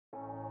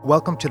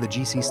Welcome to the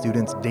GC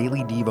Students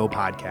Daily Devo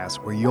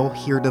podcast, where you'll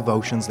hear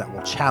devotions that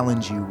will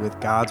challenge you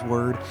with God's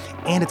Word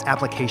and its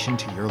application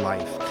to your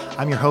life.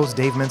 I'm your host,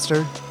 Dave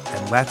Minster,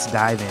 and let's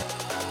dive in.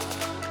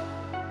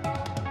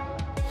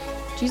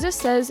 Jesus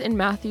says in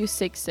Matthew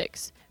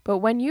 6:6, "But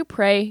when you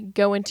pray,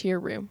 go into your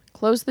room,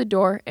 close the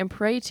door, and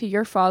pray to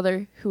your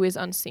Father who is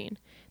unseen.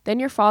 Then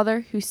your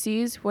Father who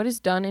sees what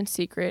is done in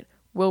secret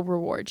will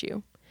reward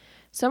you."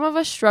 Some of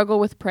us struggle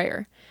with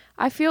prayer.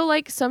 I feel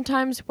like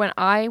sometimes when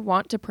I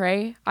want to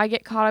pray, I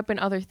get caught up in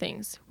other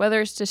things,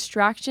 whether it's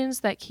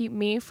distractions that keep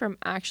me from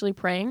actually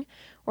praying,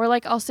 or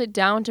like I'll sit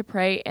down to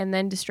pray and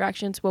then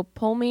distractions will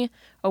pull me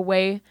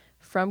away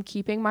from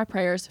keeping my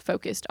prayers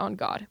focused on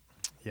God.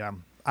 Yeah,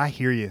 I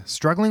hear you.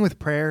 Struggling with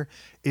prayer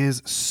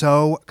is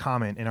so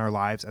common in our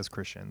lives as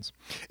Christians.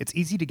 It's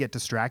easy to get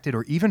distracted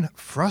or even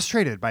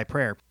frustrated by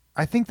prayer.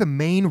 I think the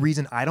main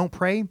reason I don't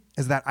pray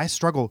is that I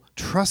struggle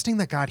trusting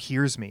that God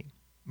hears me.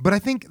 But I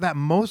think that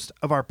most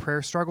of our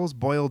prayer struggles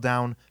boil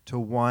down to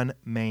one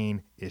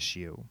main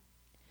issue.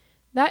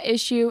 That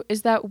issue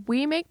is that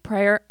we make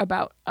prayer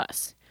about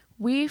us.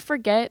 We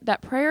forget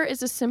that prayer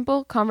is a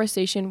simple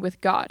conversation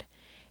with God.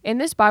 In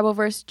this Bible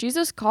verse,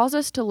 Jesus calls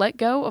us to let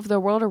go of the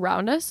world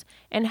around us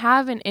and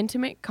have an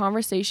intimate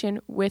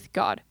conversation with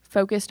God,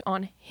 focused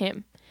on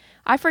Him.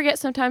 I forget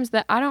sometimes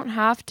that I don't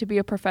have to be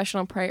a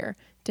professional prayer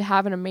to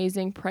have an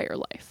amazing prayer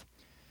life.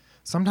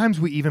 Sometimes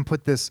we even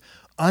put this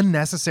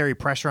unnecessary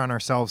pressure on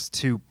ourselves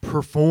to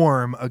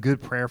perform a good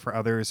prayer for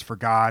others, for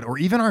God, or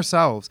even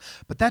ourselves.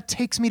 But that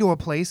takes me to a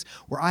place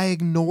where I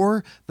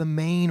ignore the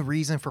main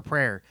reason for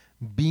prayer,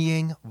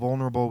 being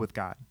vulnerable with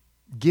God,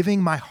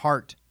 giving my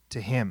heart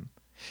to Him.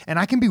 And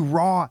I can be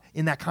raw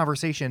in that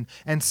conversation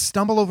and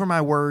stumble over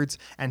my words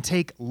and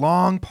take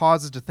long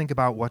pauses to think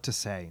about what to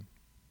say.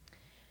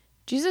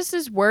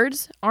 Jesus'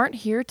 words aren't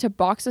here to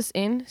box us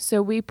in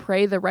so we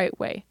pray the right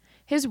way.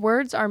 His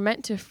words are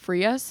meant to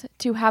free us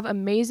to have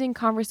amazing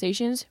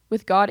conversations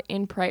with God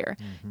in prayer,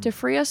 to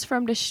free us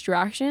from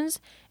distractions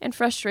and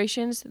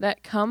frustrations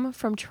that come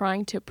from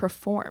trying to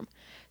perform.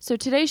 So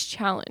today's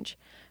challenge,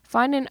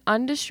 find an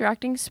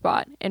undistracting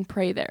spot and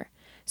pray there,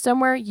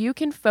 somewhere you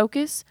can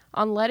focus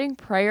on letting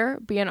prayer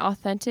be an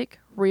authentic,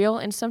 real,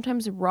 and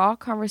sometimes raw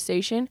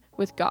conversation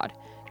with God.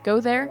 Go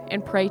there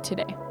and pray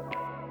today.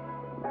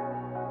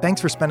 Thanks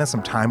for spending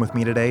some time with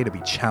me today to be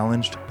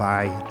challenged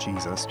by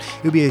Jesus.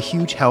 It would be a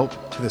huge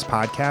help to this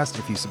podcast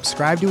if you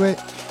subscribe to it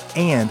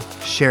and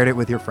shared it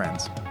with your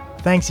friends.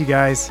 Thanks, you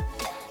guys.